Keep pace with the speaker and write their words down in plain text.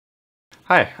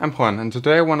Hi, I'm Juan, and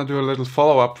today I want to do a little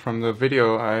follow-up from the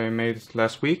video I made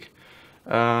last week.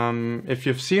 If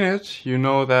you've seen it, you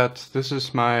know that this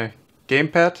is my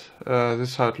gamepad. This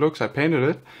is how it looks. I painted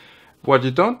it. What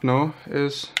you don't know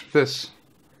is this.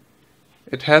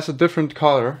 It has a different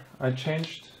color. I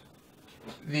changed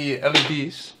the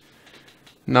LEDs.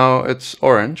 Now it's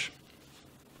orange.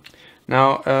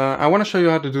 Now I want to show you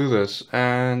how to do this,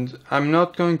 and I'm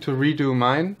not going to redo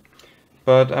mine,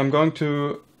 but I'm going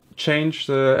to change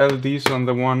the LEDs on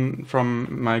the one from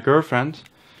my girlfriend.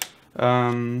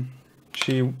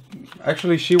 She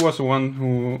was the one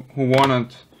who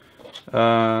wanted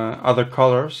other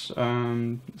colors,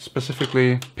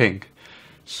 specifically pink.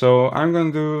 So I'm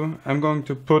going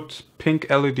to put pink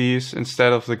LEDs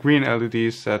instead of the green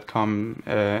LEDs that come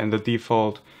in the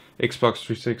default Xbox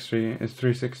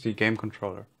 360 game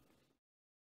controller.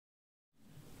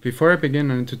 Before I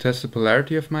begin, I need to test the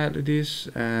polarity of my LEDs,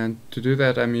 and to do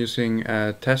that I'm using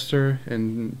a tester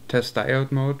in test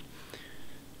diode mode,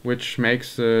 which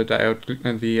makes the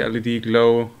LED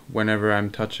glow whenever I'm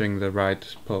touching the right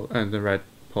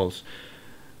poles.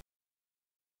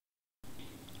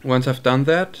 Once I've done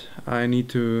that, I need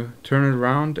to turn it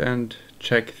around and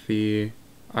check the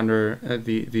other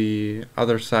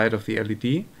side of the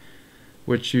LED,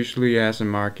 which usually has a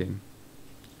marking.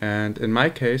 And in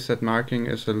my case, that marking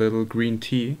is a little green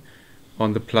T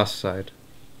on the plus side.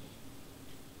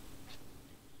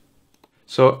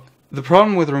 So the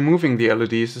problem with removing the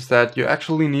LEDs is that you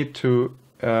actually need to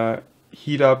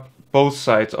heat up both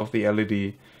sides of the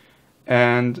LED.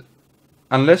 And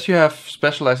unless you have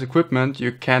specialized equipment,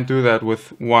 you can't do that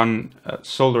with one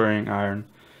soldering iron.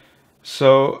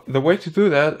 So the way to do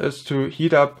that is to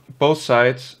heat up both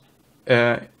sides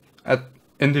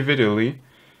individually.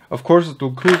 Of course, it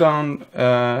will cool down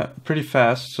pretty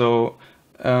fast. So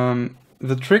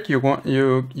the trick you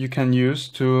can use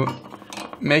to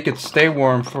make it stay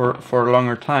warm for a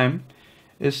longer time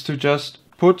is to just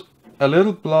put a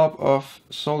little blob of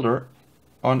solder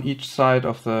on each side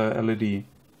of the LED,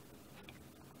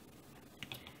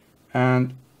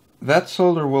 and that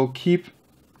solder will keep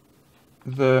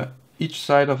each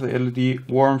side of the LED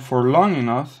warm for long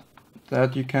enough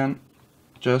that you can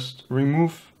just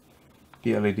remove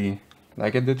the LED,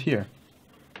 like I did here.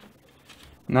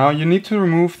 Now you need to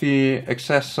remove the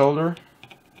excess solder,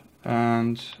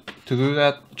 and to do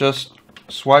that just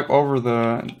swipe over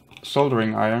the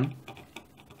soldering iron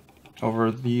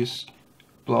over these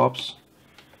blobs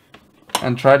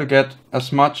and try to get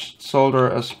as much solder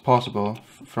as possible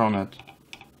from it.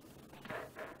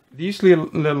 These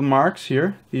little marks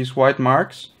here, these white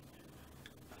marks,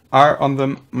 are on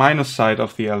the minus side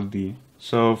of the LED.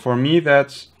 So for me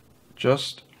that's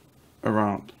just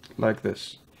around like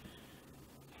this.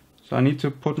 So I need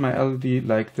to put my LED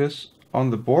like this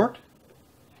on the board,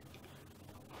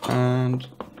 and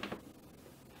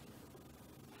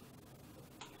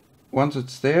once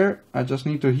it's there, I just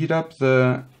need to heat up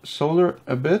the solder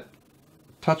a bit,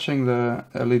 touching the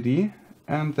LED,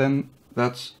 and then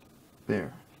that's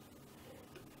there.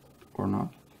 Or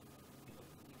not.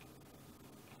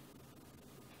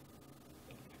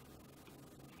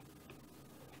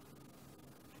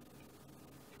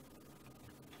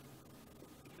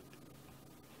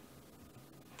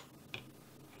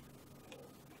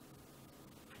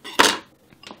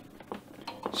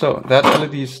 So that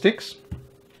LED sticks.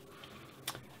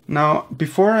 Now,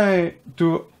 before I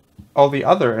do all the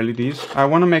other LEDs, I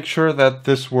want to make sure that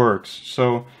this works.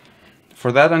 So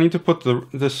for that I need to put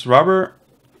this rubber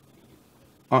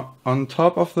on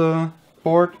top of the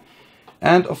board,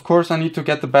 and of course I need to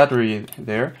get the battery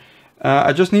there.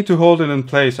 I just need to hold it in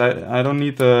place. I don't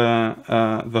need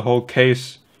the whole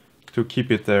case to keep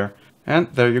it there. And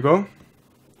there you go.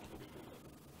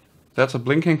 That's a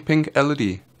blinking pink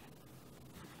LED.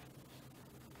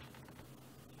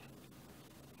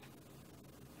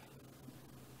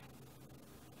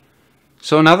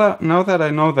 So now that I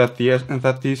know that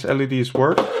these LEDs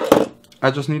work,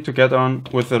 I just need to get on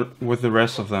with the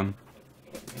rest of them.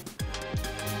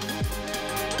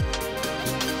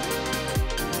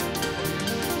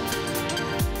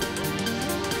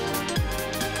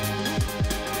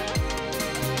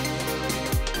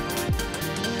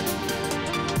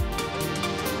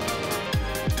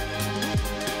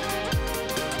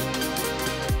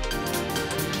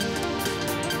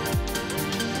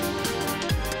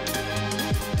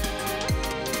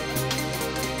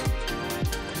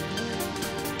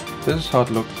 This is how it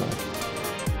looks like.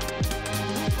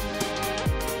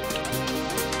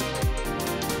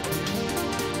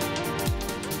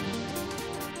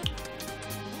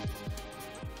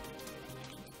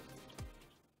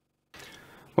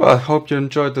 Well, I hope you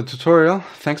enjoyed the tutorial.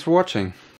 Thanks for watching.